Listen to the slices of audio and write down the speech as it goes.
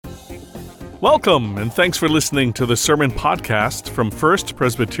Welcome, and thanks for listening to the Sermon Podcast from First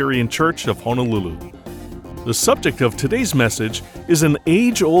Presbyterian Church of Honolulu. The subject of today's message is an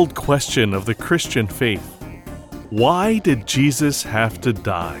age-old question of the Christian faith. Why did Jesus have to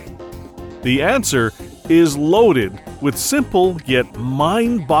die? The answer is loaded with simple yet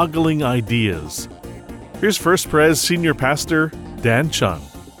mind-boggling ideas. Here's First Pres Senior Pastor Dan Chun.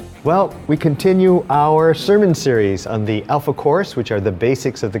 Well, we continue our sermon series on the Alpha Course, which are the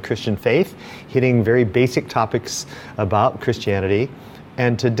basics of the Christian faith, hitting very basic topics about Christianity.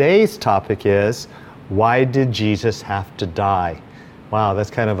 And today's topic is, why did Jesus have to die? Wow, that's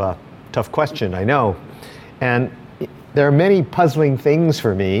kind of a tough question, I know. And there are many puzzling things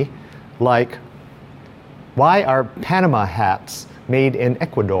for me, like, why are Panama hats made in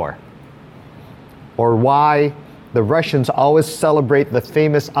Ecuador? Or why the Russians always celebrate the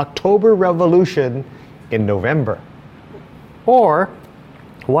famous October Revolution in November? Or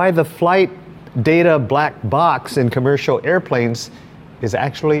why the flight data black box in commercial airplanes is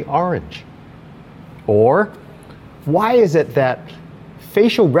actually orange? Or why is it that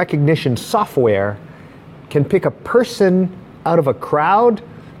facial recognition software can pick a person out of a crowd,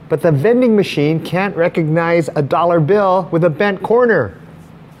 but the vending machine can't recognize a dollar bill with a bent corner?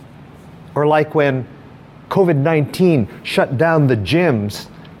 Or like when COVID-19 shut down the gyms,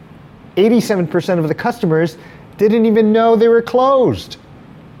 87% of the customers didn't even know they were closed.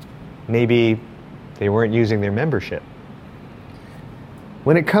 Maybe they weren't using their membership.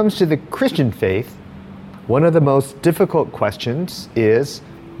 When it comes to the Christian faith, one of the most difficult questions is,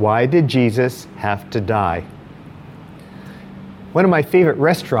 why did Jesus have to die? One of my favorite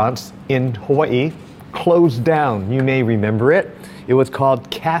restaurants in Hawaii closed down. You may remember it. It was called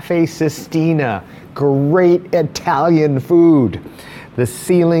Cafe Sistina. Great Italian food. The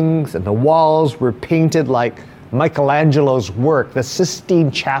ceilings and the walls were painted like Michelangelo's work, the Sistine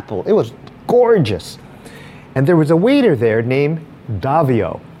Chapel. It was gorgeous. And there was a waiter there named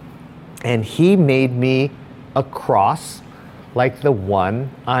Davio. And he made me a cross like the one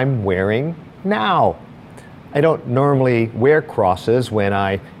I'm wearing now. I don't normally wear crosses when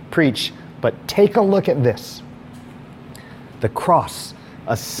I preach, but take a look at this. The cross,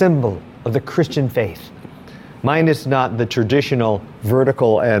 a symbol of the Christian faith. Mine is not the traditional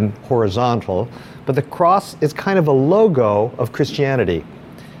vertical and horizontal, but the cross is kind of a logo of Christianity.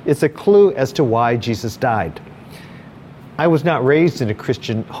 It's a clue as to why Jesus died. I was not raised in a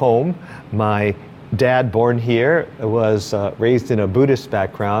Christian home. My dad, born here, was raised in a Buddhist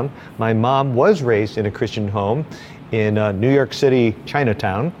background. My mom was raised in a Christian home in New York City,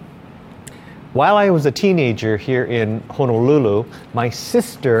 Chinatown. While I was a teenager here in Honolulu, my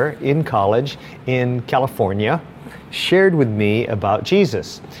sister in college in California shared with me about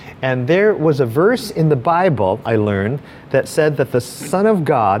Jesus. And there was a verse in the Bible, I learned, that said that the Son of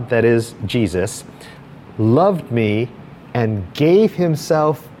God, that is Jesus, loved me and gave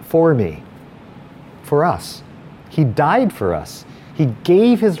himself for me, for us. He died for us. He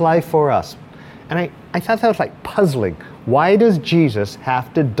gave his life for us. And I thought that was like puzzling. Why does Jesus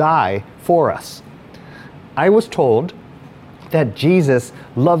have to die for us? I was told that Jesus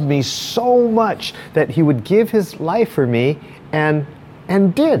loved me so much that he would give his life for me and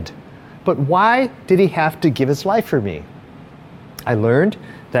did. But why did he have to give his life for me? I learned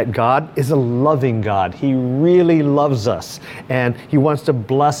that God is a loving God. He really loves us and he wants to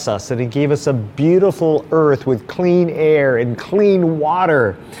bless us, and he gave us a beautiful earth with clean air and clean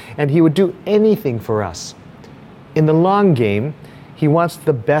water, and he would do anything for us. In the long game, he wants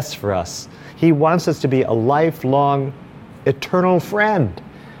the best for us. He wants us to be a lifelong, eternal friend.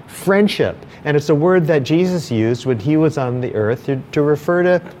 Friendship. And it's a word that Jesus used when he was on the earth to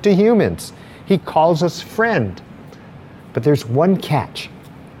refer to humans. He calls us friend. But there's one catch.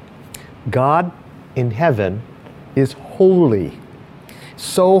 God in heaven is holy.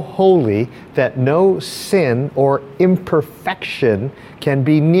 So holy that no sin or imperfection can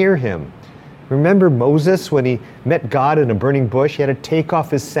be near him. Remember Moses when he met God in a burning bush? He had to take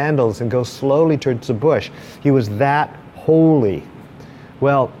off his sandals and go slowly towards the bush. He was that holy.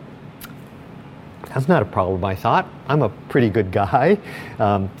 Well, that's not a problem, I thought. I'm a pretty good guy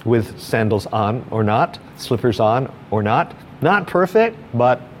with sandals on or not, slippers on or not. Not perfect,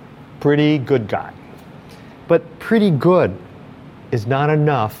 but pretty good guy. But pretty good is not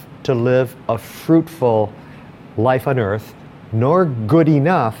enough to live a fruitful life on earth, nor good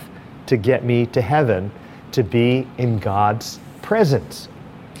enough to get me to heaven, to be in God's presence.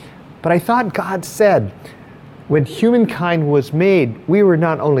 But I thought God said, when humankind was made, we were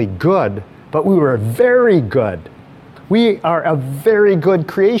not only good, but we were very good. We are a very good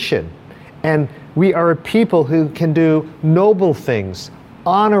creation. And we are a people who can do noble things,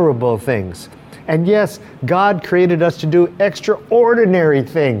 honorable things. And yes, God created us to do extraordinary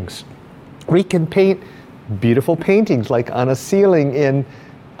things. We can paint beautiful paintings like on a ceiling in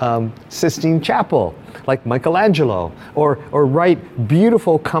Sistine Chapel, like Michelangelo, or write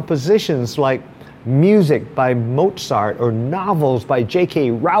beautiful compositions like music by Mozart, or novels by J.K.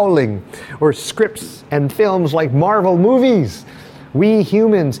 Rowling, or scripts and films like Marvel movies. We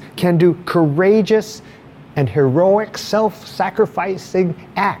humans can do courageous and heroic self-sacrificing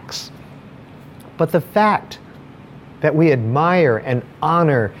acts. But the fact that we admire and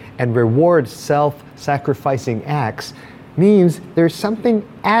honor and reward self-sacrificing acts means there's something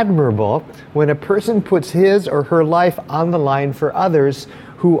admirable when a person puts his or her life on the line for others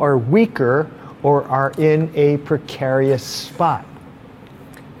who are weaker or are in a precarious spot.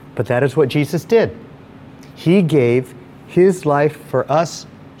 But that is what Jesus did. He gave his life for us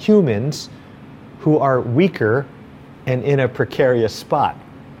humans who are weaker and in a precarious spot.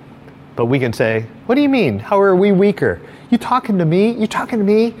 But we can say, what do you mean? How are we weaker? You talking to me? You talking to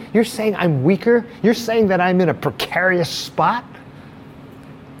me? You're saying I'm weaker? You're saying that I'm in a precarious spot?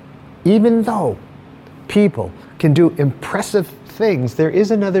 Even though people can do impressive things, there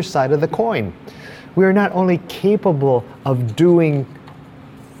is another side of the coin. We are not only capable of doing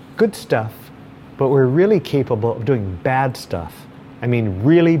good stuff, but we're really capable of doing bad stuff. I mean,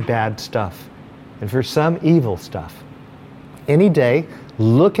 really bad stuff. And for some, evil stuff. Any day,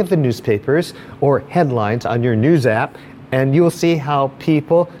 look at the newspapers or headlines on your news app, and you'll see how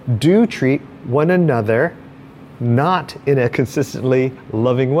people do treat one another not in a consistently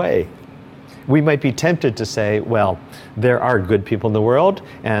loving way. We might be tempted to say, well, there are good people in the world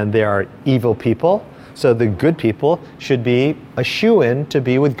and there are evil people, so the good people should be a shoo-in to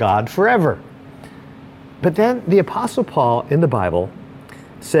be with God forever. But then the Apostle Paul in the Bible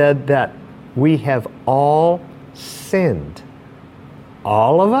said that we have all sinned.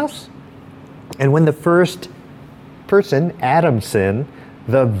 All of us? And when the first person, Adam, sinned,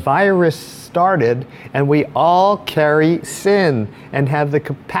 the virus started, and we all carry sin and have the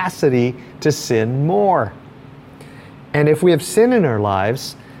capacity to sin more. And if we have sin in our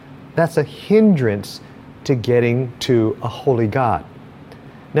lives, that's a hindrance to getting to a holy God.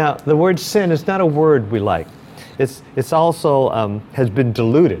 Now, the word sin is not a word we like. It's also has been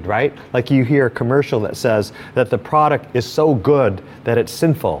diluted, right? Like you hear a commercial that says that the product is so good that it's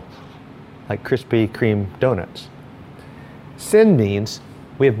sinful, like Krispy Kreme donuts. Sin means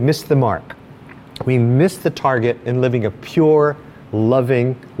we have missed the mark. We missed the target in living a pure,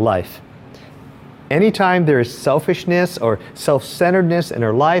 loving life. Anytime there is selfishness or self-centeredness in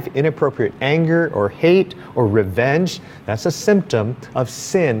our life, inappropriate anger or hate or revenge, that's a symptom of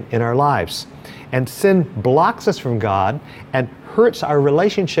sin in our lives. And sin blocks us from God and hurts our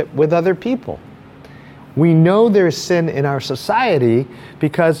relationship with other people. We know there's sin in our society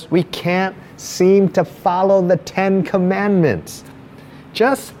because we can't seem to follow the 10 commandments.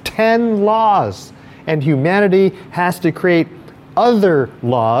 Just 10 laws. And humanity has to create other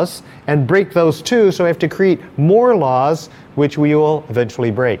laws and break those too, so we have to create more laws which we will eventually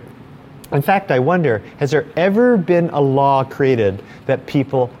break. In fact, I wonder, has there ever been a law created that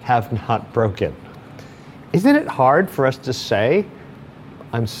people have not broken? Isn't it hard for us to say,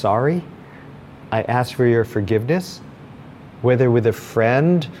 I'm sorry, I ask for your forgiveness, whether with a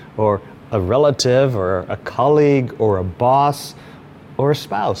friend or a relative or a colleague or a boss or a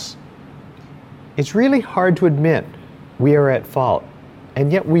spouse? It's really hard to admit we are at fault,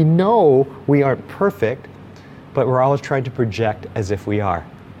 and yet we know we aren't perfect, but we're always trying to project as if we are.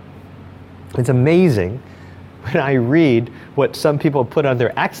 It's amazing when I read what some people put on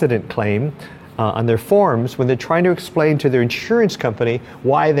their accident claim on their forms when they're trying to explain to their insurance company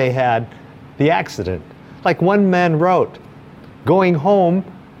why they had the accident. Like one man wrote, going home,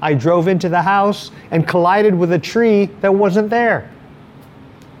 I drove into the house and collided with a tree that wasn't there.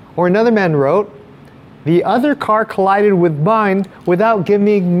 Or another man wrote, the other car collided with mine without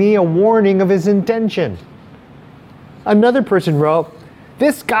giving me a warning of his intention. Another person wrote,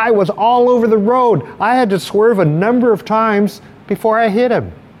 this guy was all over the road. I had to swerve a number of times before I hit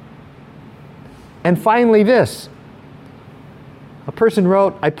him. And finally this. A person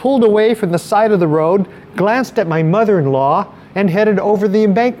wrote, I pulled away from the side of the road, glanced at my mother-in-law, and headed over the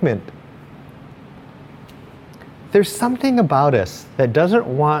embankment. There's something about us that doesn't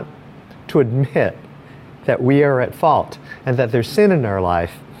want to admit that we are at fault and that there's sin in our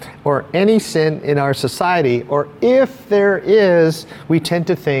life or any sin in our society, or if there is, we tend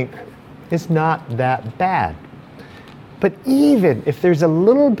to think it's not that bad. But even if there's a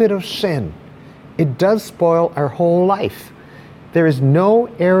little bit of sin, it does spoil our whole life. There is no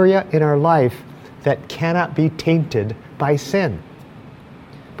area in our life that cannot be tainted by sin.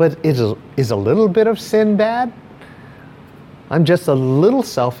 But is a little bit of sin bad? I'm just a little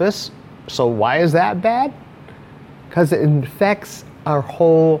selfish, so why is that bad? Because it infects our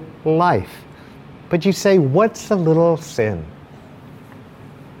whole life. But you say, what's a little sin?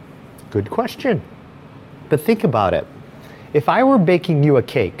 Good question. But think about it. If I were baking you a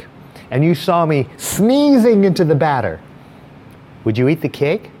cake and you saw me sneezing into the batter, would you eat the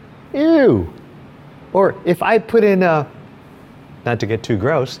cake? Ew. Or if I put in not to get too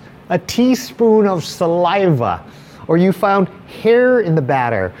gross, a teaspoon of saliva, or you found hair in the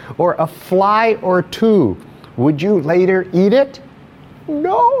batter, or a fly or two, would you later eat it?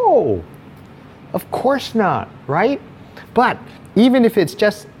 No. Of course not, right? But even if it's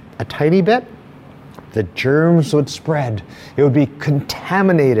just a tiny bit, the germs would spread. It would be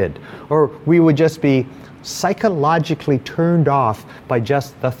contaminated, or we would just be psychologically turned off by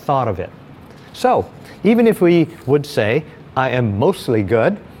just the thought of it. So, even if we would say, I am mostly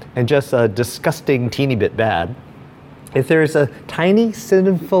good and just a disgusting teeny bit bad, if there's a tiny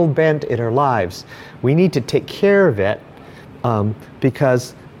sinful bent in our lives, we need to take care of it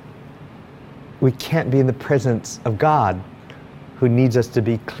because we can't be in the presence of God, who needs us to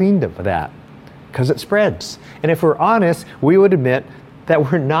be cleaned of that, because it spreads. And if we're honest, we would admit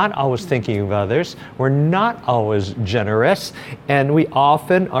that we're not always thinking of others, we're not always generous, and we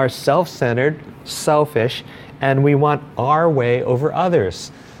often are self-centered, selfish, and we want our way over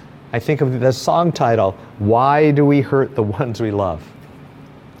others. I think of the song title, Why Do We Hurt the Ones We Love?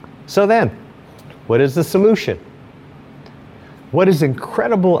 So then, what is the solution? What is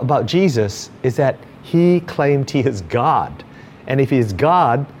incredible about Jesus is that he claimed he is God. And if he is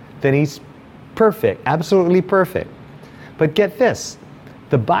God, then he's perfect, absolutely perfect. But get this,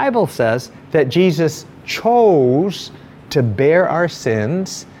 the Bible says that Jesus chose to bear our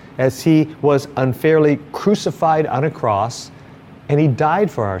sins as he was unfairly crucified on a cross, and he died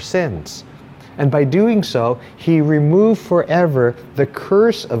for our sins. And by doing so, he removed forever the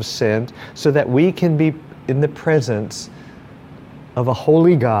curse of sin so that we can be in the presence of a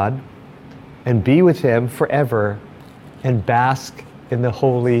holy God and be with him forever and bask in the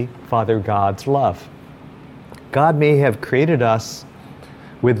holy Father God's love. God may have created us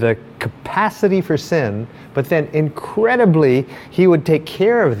with the capacity for sin, but then incredibly, he would take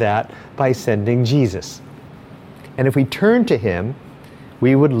care of that by sending Jesus. And if we turn to him,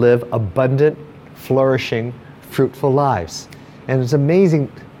 we would live abundant, flourishing, fruitful lives. And it's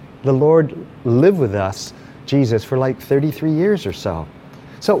amazing, the Lord lived with us, Jesus, for like 33 years or so.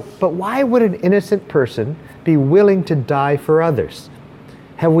 But why would an innocent person be willing to die for others?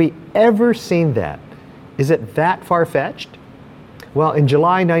 Have we ever seen that? Is it that far-fetched? Well, in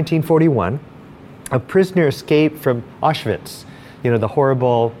July 1941, a prisoner escaped from Auschwitz, the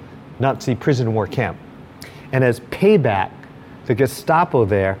horrible Nazi prison war camp. And as payback, the Gestapo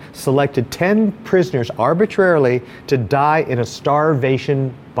there selected 10 prisoners arbitrarily to die in a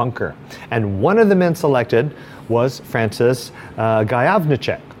starvation bunker. And one of the men selected was Francis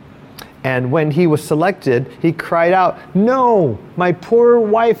Gajowniczek. And when he was selected, he cried out, "No, my poor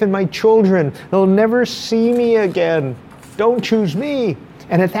wife and my children, they'll never see me again. Don't choose me."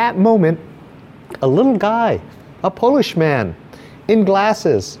 And at that moment, a little guy, a Polish man, in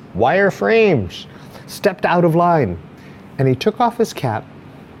glasses, wire frames, stepped out of line. And he took off his cap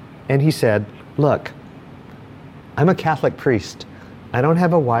and he said, "Look, I'm a Catholic priest. I don't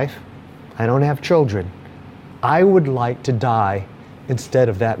have a wife. I don't have children. I would like to die instead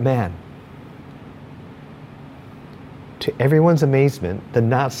of that man." To everyone's amazement, the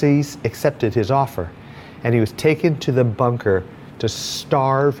Nazis accepted his offer, and he was taken to the bunker to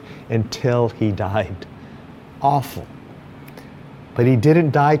starve until he died. Awful. But he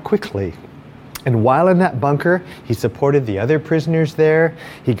didn't die quickly. And while in that bunker, he supported the other prisoners there.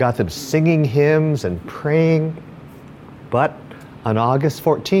 He got them singing hymns and praying. But on August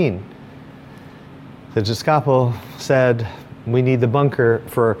 14, the Gestapo said, "We need the bunker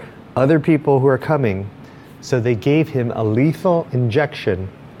for other people who are coming." So they gave him a lethal injection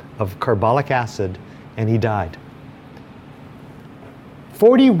of carbolic acid, and he died.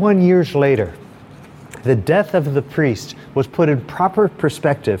 41 years later, the death of the priest was put in proper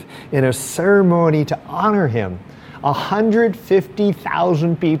perspective in a ceremony to honor him.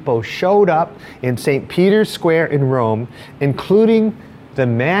 150,000 people showed up in St. Peter's Square in Rome, including the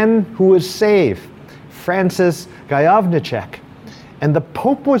man who was saved, Francis Gajowniczek. And the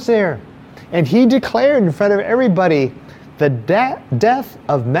Pope was there. And he declared in front of everybody the death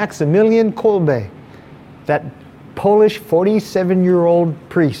of Maximilian Kolbe, that Polish 47-year-old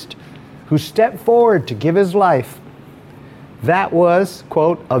priest who stepped forward to give his life. That was,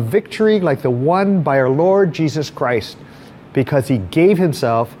 quote, "a victory like the one by our Lord Jesus Christ." because he gave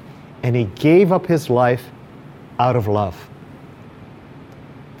himself and he gave up his life out of love.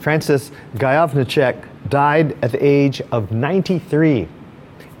 Francis Gajowniczek died at the age of 93,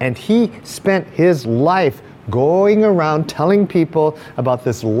 and he spent his life going around telling people about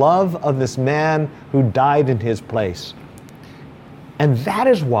this love of this man who died in his place. And that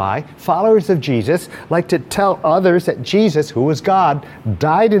is why followers of Jesus like to tell others that Jesus, who was God,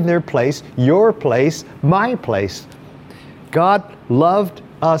 died in their place, your place, my place. God loved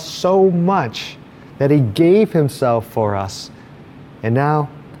us so much that he gave himself for us. And now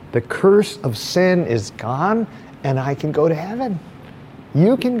the curse of sin is gone, and I can go to heaven.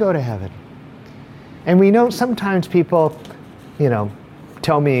 You can go to heaven. And we know sometimes people,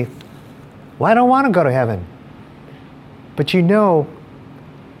 tell me, well, I don't want to go to heaven. But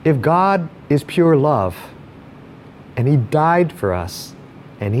if God is pure love, and he died for us,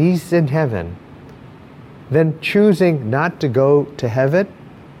 and he's in heaven, then choosing not to go to heaven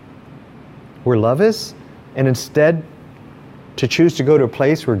where love is, and instead to choose to go to a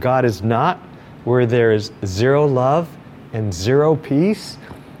place where God is not, where there is zero love and zero peace,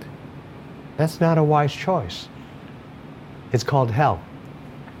 that's not a wise choice. It's called hell.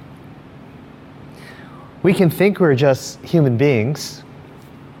 We can think we're just human beings.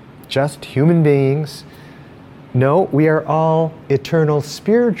 No, we are all eternal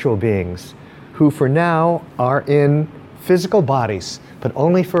spiritual beings who for now are in physical bodies, but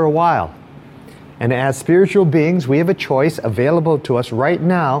only for a while. And as spiritual beings, we have a choice available to us right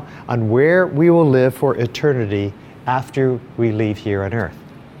now on where we will live for eternity after we leave here on earth.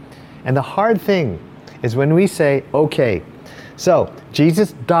 And the hard thing is when we say, okay, so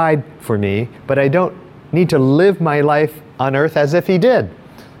Jesus died for me, but I don't need to live my life on earth as if he did.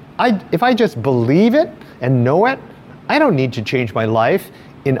 If I just believe it and know it, I don't need to change my life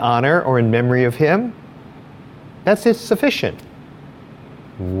in honor or in memory of him. That's sufficient.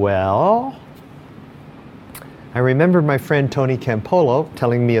 Well, I remember my friend Tony Campolo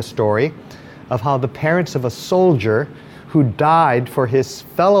telling me a story of how the parents of a soldier who died for his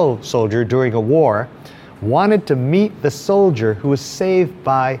fellow soldier during a war wanted to meet the soldier who was saved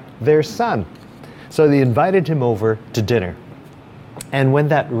by their son. So they invited him over to dinner. And when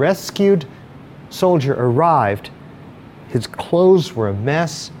that rescued soldier arrived, his clothes were a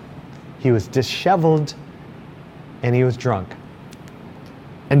mess, he was disheveled, and he was drunk.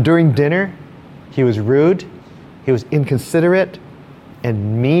 And during dinner, he was rude, he was inconsiderate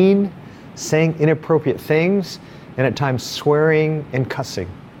and mean, saying inappropriate things, and at times swearing and cussing.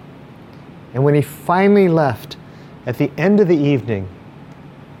 And when he finally left, at the end of the evening,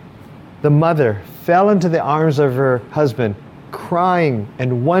 the mother fell into the arms of her husband, crying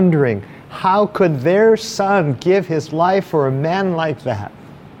and wondering, how could their son give his life for a man like that?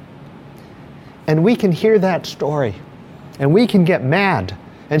 And we can hear that story, and we can get mad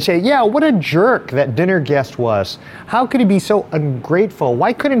and say, yeah, what a jerk that dinner guest was. How could he be so ungrateful?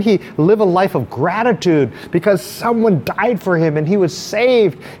 Why couldn't he live a life of gratitude because someone died for him and he was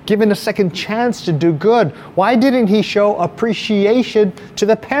saved, given a second chance to do good? Why didn't he show appreciation to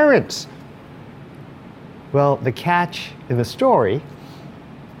the parents? Well, the catch in the story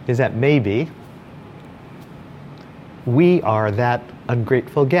is that maybe we are that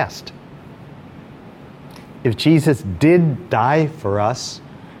ungrateful guest. If Jesus did die for us,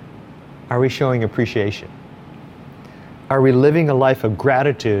 are we showing appreciation? Are we living a life of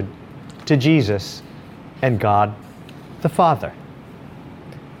gratitude to Jesus and God the Father?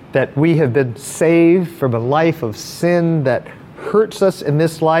 That we have been saved from a life of sin that hurts us in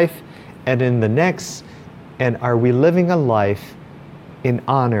this life and in the next, and are we living a life in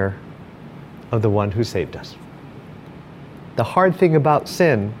honor of the one who saved us? The hard thing about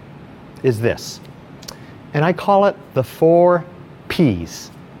sin is this, and I call it the 4 P's.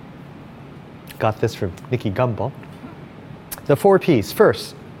 Got this from Nicky Gumbel. The 4 P's.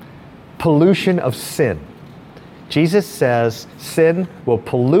 First, pollution of sin. Jesus says sin will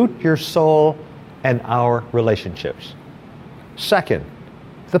pollute your soul and our relationships. Second,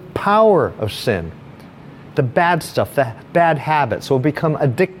 the power of sin. The bad stuff, the bad habits will become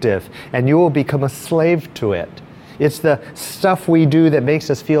addictive and you will become a slave to it. It's the stuff we do that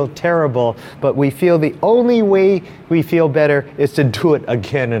makes us feel terrible, but we feel the only way we feel better is to do it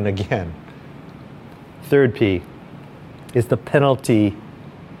again and again. Third P is the penalty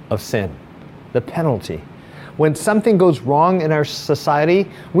of sin. The penalty. When something goes wrong in our society,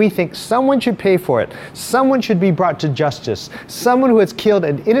 we think someone should pay for it. Someone should be brought to justice. Someone who has killed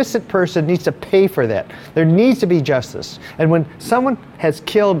an innocent person needs to pay for that. There needs to be justice. And when someone has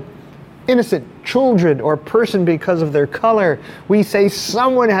killed innocent children or person because of their color, we say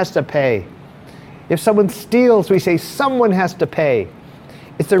someone has to pay. If someone steals, we say someone has to pay.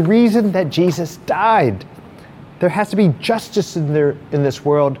 It's the reason that Jesus died. There has to be justice in this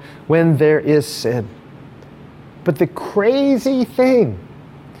world when there is sin. But the crazy thing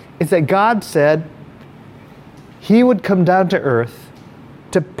is that God said He would come down to earth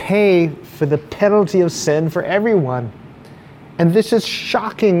to pay for the penalty of sin for everyone. And this is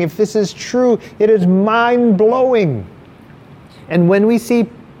shocking. If this is true, it is mind-blowing. And when we see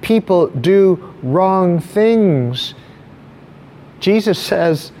people do wrong things, Jesus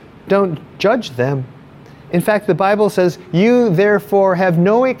says, don't judge them. In fact, the Bible says, you therefore have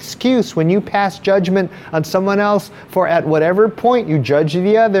no excuse when you pass judgment on someone else, for at whatever point you judge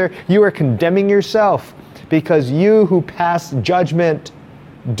the other, you are condemning yourself, because you who pass judgment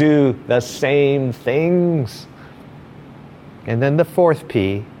do the same things. And then the fourth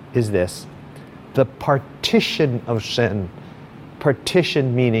P is this, the partition of sin.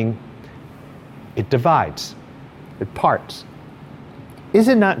 Partition meaning it divides, it parts. Is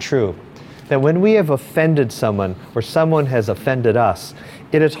it not true that when we have offended someone or someone has offended us,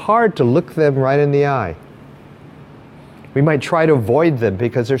 it is hard to look them right in the eye? We might try to avoid them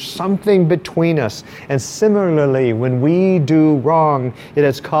because there's something between us. And similarly, when we do wrong, it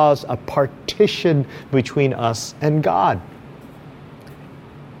has caused a partition between us and God.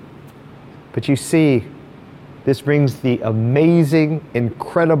 But you see, this brings the amazing,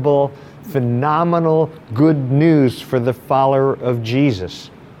 incredible, phenomenal good news for the follower of Jesus.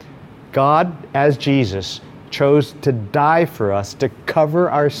 God, as Jesus, chose to die for us, to cover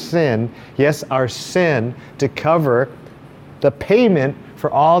our sin, yes, our sin, to cover the payment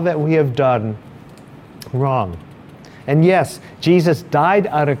for all that we have done wrong. And yes, Jesus died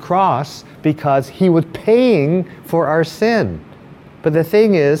on a cross because He was paying for our sin. But the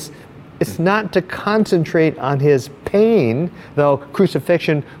thing is, it's not to concentrate on His pain, though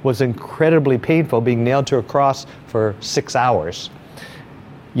crucifixion was incredibly painful, being nailed to a cross for 6 hours.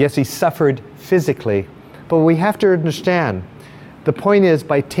 Yes, He suffered physically, but we have to understand, the point is,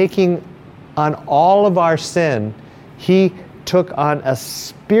 by taking on all of our sin, He took on a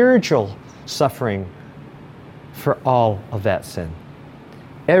spiritual suffering for all of that sin.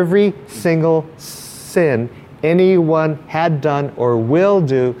 Every single sin anyone had done or will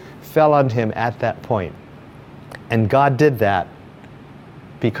do fell on Him at that point. And God did that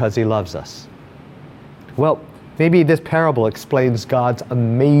because He loves us. Well, maybe this parable explains God's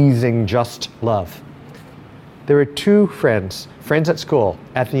amazing just love. There were two friends at school,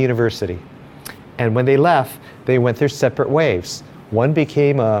 at the university. And when they left, they went their separate ways. One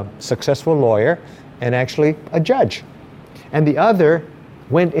became a successful lawyer and actually a judge. And the other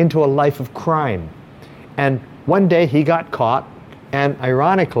went into a life of crime. And one day he got caught, and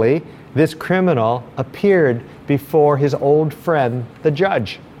ironically, this criminal appeared before his old friend, the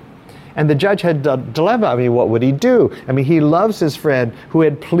judge. And the judge had a dilemma. I mean, what would he do? I mean, he loves his friend who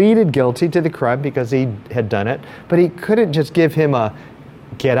had pleaded guilty to the crime because he had done it, but he couldn't just give him a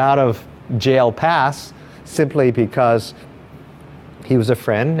get out of jail pass simply because he was a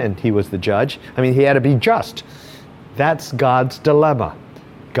friend and he was the judge. I mean, he had to be just. That's God's dilemma.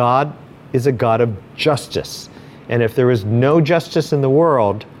 God is a God of justice. And if there was no justice in the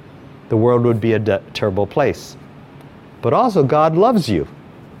world would be a terrible place. But also, God loves you.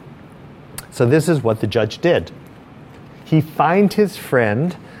 So this is what the judge did. He fined his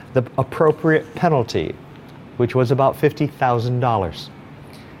friend the appropriate penalty, which was about $50,000.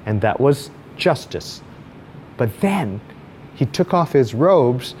 And that was justice. But then he took off his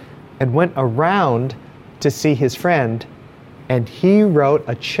robes and went around to see his friend, and he wrote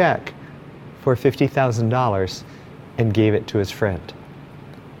a check for $50,000 and gave it to his friend.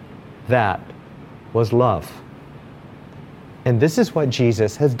 That was love. And this is what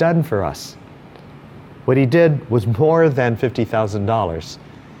Jesus has done for us. What He did was more than $50,000.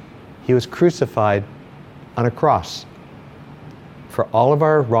 He was crucified on a cross for all of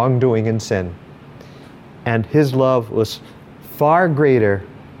our wrongdoing and sin. And His love was far greater,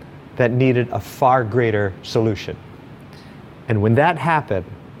 that needed a far greater solution. And when that happened,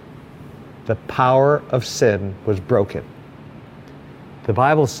 the power of sin was broken. The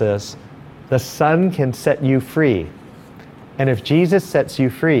Bible says, the Son can set you free. And if Jesus sets you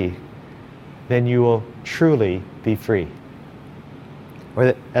free, then you will truly be free.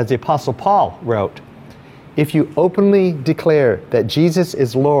 Or as the Apostle Paul wrote, if you openly declare that Jesus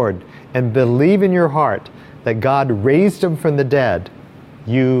is Lord and believe in your heart that God raised Him from the dead,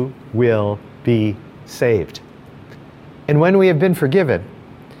 you will be saved. And when we have been forgiven,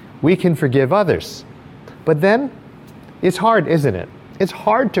 we can forgive others. But then, it's hard, isn't it? It's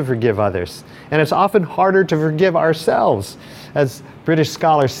hard to forgive others, and it's often harder to forgive ourselves. As British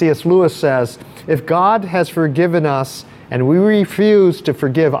scholar C.S. Lewis says, if God has forgiven us and we refuse to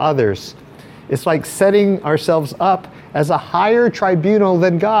forgive others, it's like setting ourselves up as a higher tribunal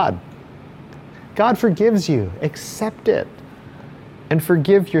than God. God forgives you. Accept it and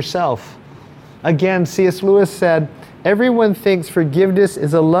forgive yourself. Again, C.S. Lewis said, everyone thinks forgiveness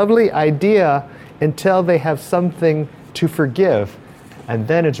is a lovely idea until they have something to forgive, and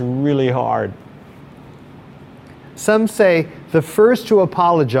then it's really hard. Some say the first to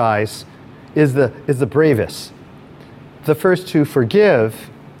apologize is the bravest. The first to forgive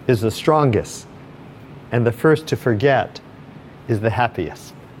is the strongest. And the first to forget is the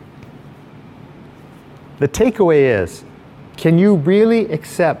happiest. The takeaway is, can you really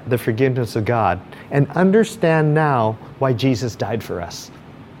accept the forgiveness of God and understand now why Jesus died for us?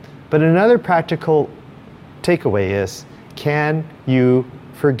 But another practical takeaway is, can you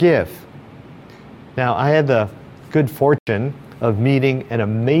forgive? Now, I had the good fortune of meeting an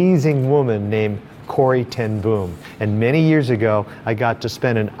amazing woman named Corrie ten Boom. And many years ago, I got to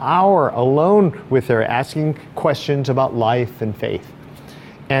spend an hour alone with her asking questions about life and faith.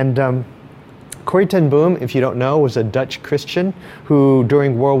 And Corrie ten Boom, if you don't know, was a Dutch Christian who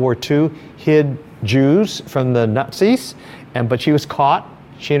during World War II hid Jews from the Nazis, but she was caught,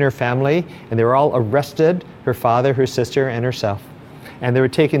 she and her family, and they were all arrested, her father, her sister, and herself. And they were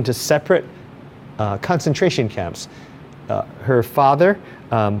taken to separate concentration camps. Her father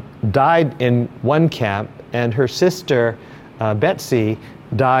died in one camp, and her sister, Betsy,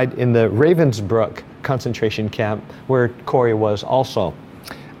 died in the Ravensbrück concentration camp, where Corrie was also.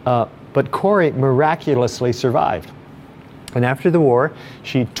 But Corrie miraculously survived. And after the war,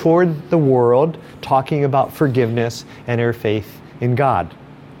 she toured the world talking about forgiveness and her faith in God.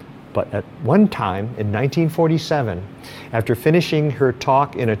 But at one time, in 1947, after finishing her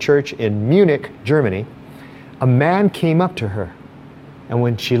talk in a church in Munich, Germany, a man came up to her. And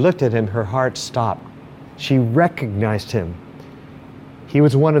when she looked at him, her heart stopped. She recognized him. He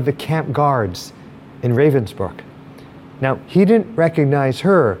was one of the camp guards in Ravensbrück. Now, he didn't recognize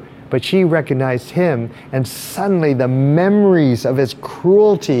her, but she recognized him, and suddenly the memories of his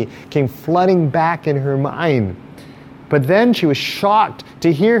cruelty came flooding back in her mind. But then she was shocked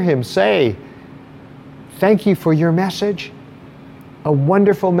to hear him say, "Thank you for your message, a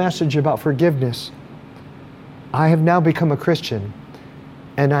wonderful message about forgiveness. I have now become a Christian,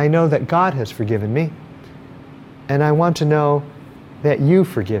 and I know that God has forgiven me, and I want to know that you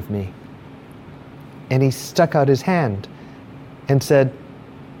forgive me." And he stuck out his hand and said,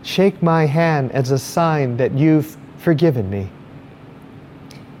 "Shake my hand as a sign that you've forgiven me."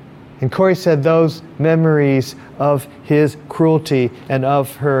 And Corrie said those memories of his cruelty and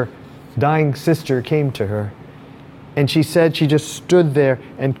of her dying sister came to her. And she said she just stood there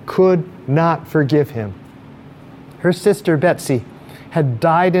and could not forgive him. Her sister Betsy had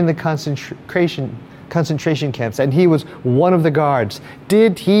died in the concentration camps, and he was one of the guards.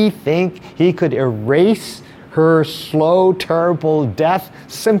 Did he think he could erase her slow, terrible death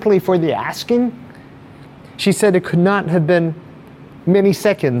simply for the asking? She said it could not have been many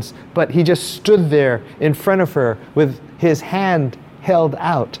seconds, but he just stood there in front of her with his hand held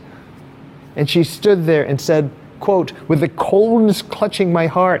out. And she stood there and said, quote, "With the coldness clutching my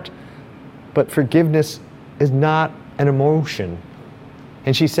heart, but forgiveness is not an emotion."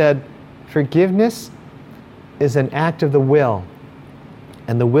 And she said, "Forgiveness is an act of the will,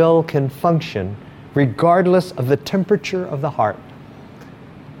 and the will can function regardless of the temperature of the heart."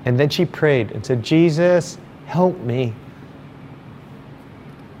 And then she prayed and said, "Jesus, help me.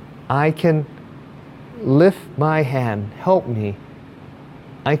 I can lift my hand. Help me.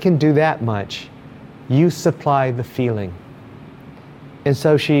 I can do that much. You supply the feeling." And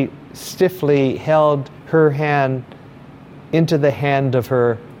so she stiffly held her hand into the hand of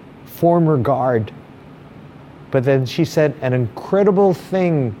her former guard. But then she said an incredible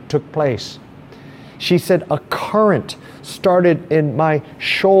thing took place. She said a current started in my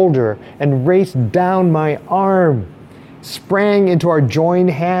shoulder and raced down my arm, sprang into our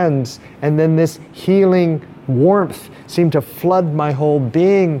joined hands, and then this healing warmth seemed to flood my whole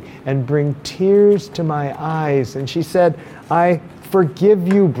being and bring tears to my eyes. And she said, "I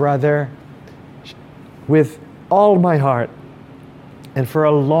forgive you, brother, with all my heart." And for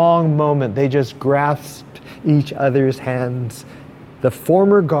a long moment, they just grasped each other's hands, the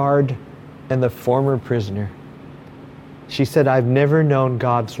former guard and the former prisoner. She said, "I've never known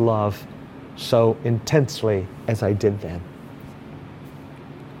God's love so intensely as I did then."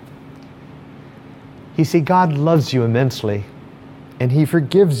 You see, God loves you immensely, and He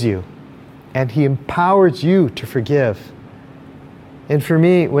forgives you, and He empowers you to forgive. And for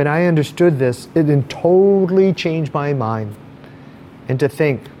me, when I understood this, it then totally changed my mind. And to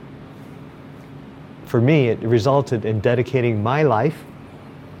think, for me, it resulted in dedicating my life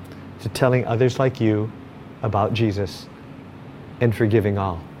to telling others like you about Jesus and forgiving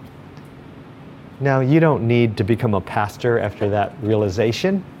all. Now, you don't need to become a pastor after that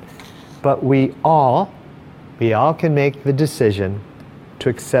realization, but we all can make the decision to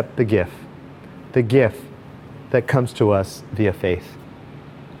accept the gift that comes to us via faith.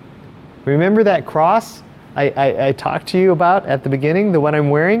 Remember that cross I talked to you about at the beginning, the one I'm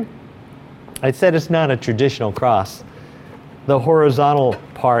wearing? I said it's not a traditional cross. The horizontal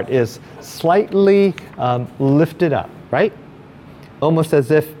part is slightly lifted up, right? Almost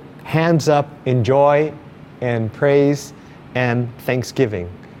as if hands up in joy and praise and thanksgiving.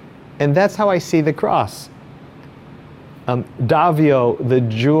 And that's how I see the cross. Davio, the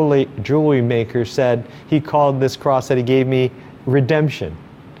jewelry maker, said he called this cross that he gave me redemption.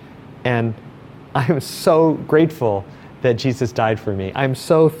 And I'm so grateful that Jesus died for me. I'm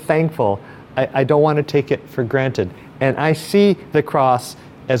so thankful. I don't want to take it for granted. And I see the cross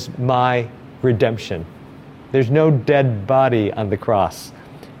as my redemption. There's no dead body on the cross.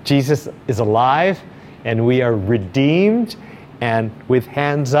 Jesus is alive, and we are redeemed. And with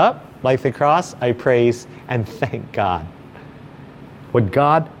hands up, like the cross, I praise and thank God. What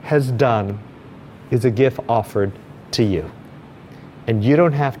God has done is a gift offered to you. And you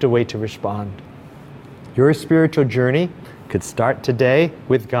don't have to wait to respond. Your spiritual journey could start today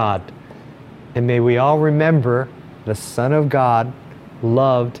with God. And may we all remember the Son of God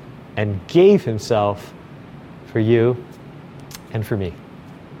loved and gave himself for you and for me.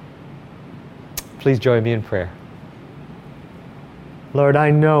 Please join me in prayer. Lord,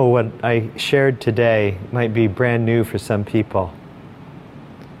 I know what I shared today might be brand new for some people.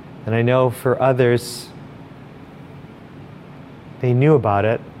 And I know for others, they knew about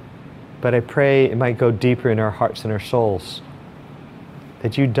it, but I pray it might go deeper in our hearts and our souls.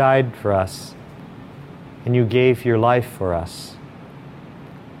 That you died for us, and you gave your life for us,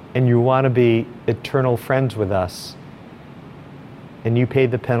 and you want to be eternal friends with us, and you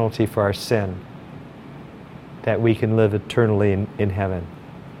paid the penalty for our sin, that we can live eternally in heaven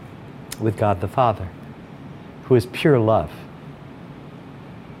with God the Father, who is pure love.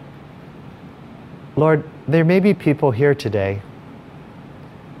 Lord, there may be people here today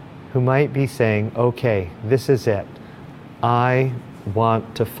who might be saying, okay, this is it. I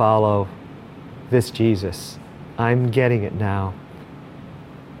want to follow this Jesus. I'm getting it now.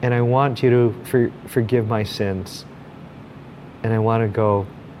 And I want you to forgive my sins. And I want to go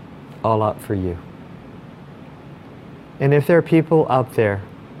all out for you. And if there are people out there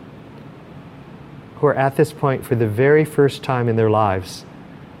who are at this point for the very first time in their lives,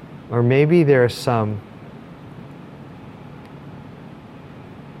 or maybe there are some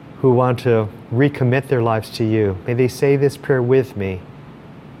who want to recommit their lives to you, may they say this prayer with me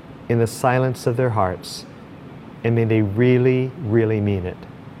in the silence of their hearts, and may they really, really mean it.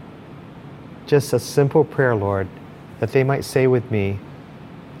 Just a simple prayer, Lord, that they might say with me,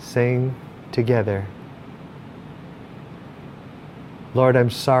 saying together, Lord, I'm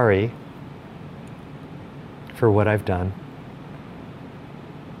sorry for what I've done.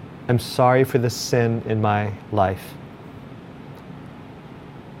 I'm sorry for the sin in my life.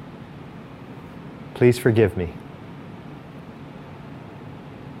 Please forgive me.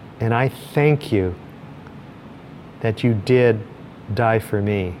 And I thank you that you did die for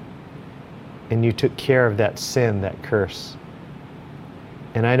me, and you took care of that sin, that curse.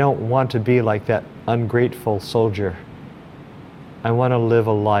 And I don't want to be like that ungrateful soldier. I want to live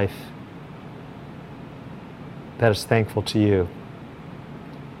a life that is thankful to you.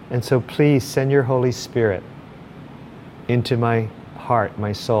 And so please send your Holy Spirit into my heart,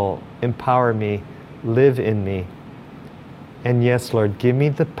 my soul. Empower me, live in me. And yes, Lord, give me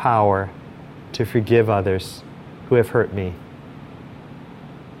the power to forgive others who have hurt me.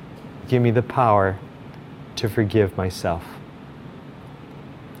 Give me the power to forgive myself.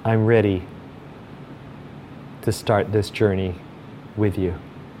 I'm ready to start this journey with you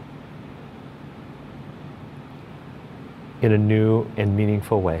in a new and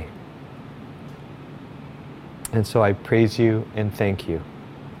meaningful way. And so I praise you and thank you.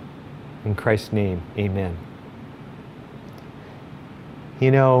 In Christ's name, amen.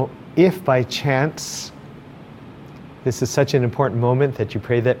 You know, if by chance this is such an important moment that you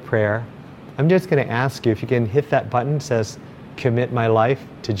pray that prayer, I'm just going to ask you if you can hit that button that says, commit my life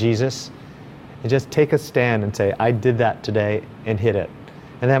to Jesus, and just take a stand and say, I did that today, and hit it.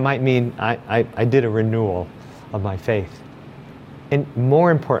 And that might mean I did a renewal of my faith. And more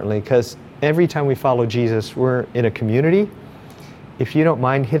importantly, because every time we follow Jesus, we're in a community, if you don't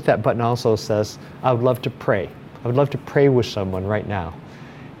mind, hit that button also says, I would love to pray. I would love to pray with someone right now.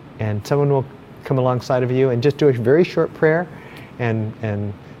 And someone will come alongside of you and just do a very short prayer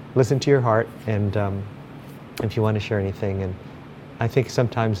and listen to your heart, and if you want to share anything. And I think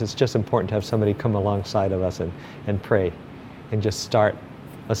sometimes it's just important to have somebody come alongside of us and pray and just start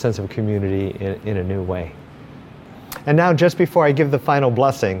a sense of community in a new way. And now, just before I give the final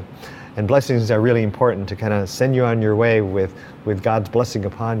blessing, and blessings are really important to kind of send you on your way with God's blessing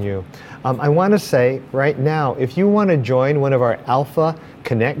upon you, I want to say right now, if you want to join one of our Alpha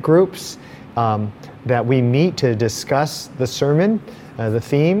Connect groups that we meet to discuss the sermon, the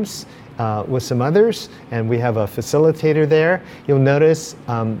themes, with some others, and we have a facilitator there. You'll notice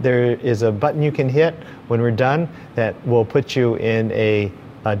there is a button you can hit when we're done that will put you in a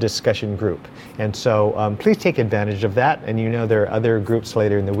discussion group. And so please take advantage of that, and there are other groups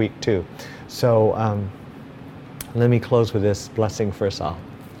later in the week too. So let me close with this blessing for us all.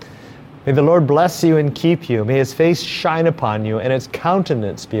 May the Lord bless you and keep you. May His face shine upon you and His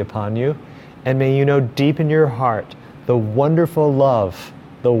countenance be upon you. And may you know deep in your heart the wonderful love,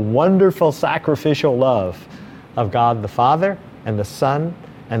 the wonderful sacrificial love of God the Father and the Son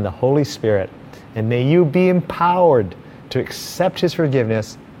and the Holy Spirit. And may you be empowered to accept His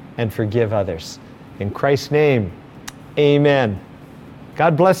forgiveness and forgive others. In Christ's name, amen.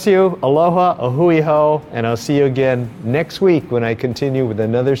 God bless you. Aloha, ahui ho, and I'll see you again next week when I continue with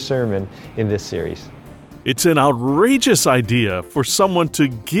another sermon in this series. It's an outrageous idea for someone to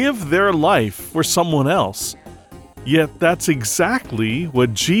give their life for someone else. Yet that's exactly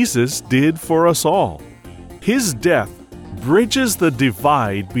what Jesus did for us all. His death bridges the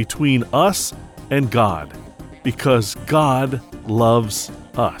divide between us and God, because God loves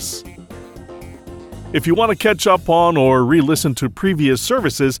us. If you want to catch up on or re-listen to previous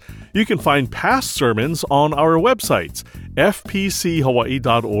services, you can find past sermons on our websites,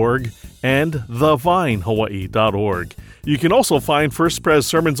 fpchawaii.org and thevinehawaii.org. You can also find First Pres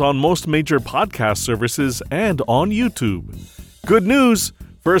sermons on most major podcast services and on YouTube. Good news!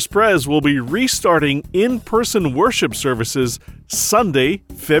 First Pres will be restarting in-person worship services Sunday,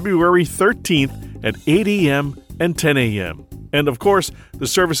 February 13th at 8 a.m. and 10 a.m. And of course, the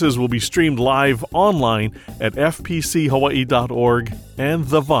services will be streamed live online at fpchawaii.org and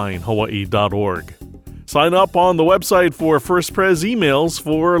thevinehawaii.org. Sign up on the website for First Pres emails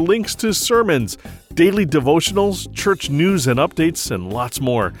for links to sermons, daily devotionals, church news and updates, and lots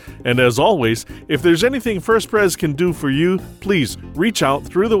more. And as always, if there's anything First Pres can do for you, please reach out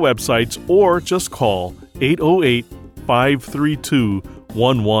through the websites or just call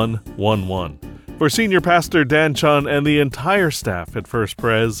 808-532-1111. For Senior Pastor Dan Chun and the entire staff at First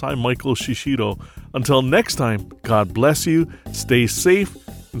Pres, I'm Michael Shishido. Until next time, God bless you, stay safe,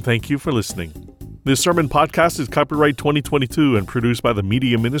 and thank you for listening. This sermon podcast is copyright 2022 and produced by the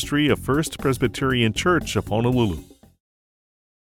Media Ministry of First Presbyterian Church of Honolulu.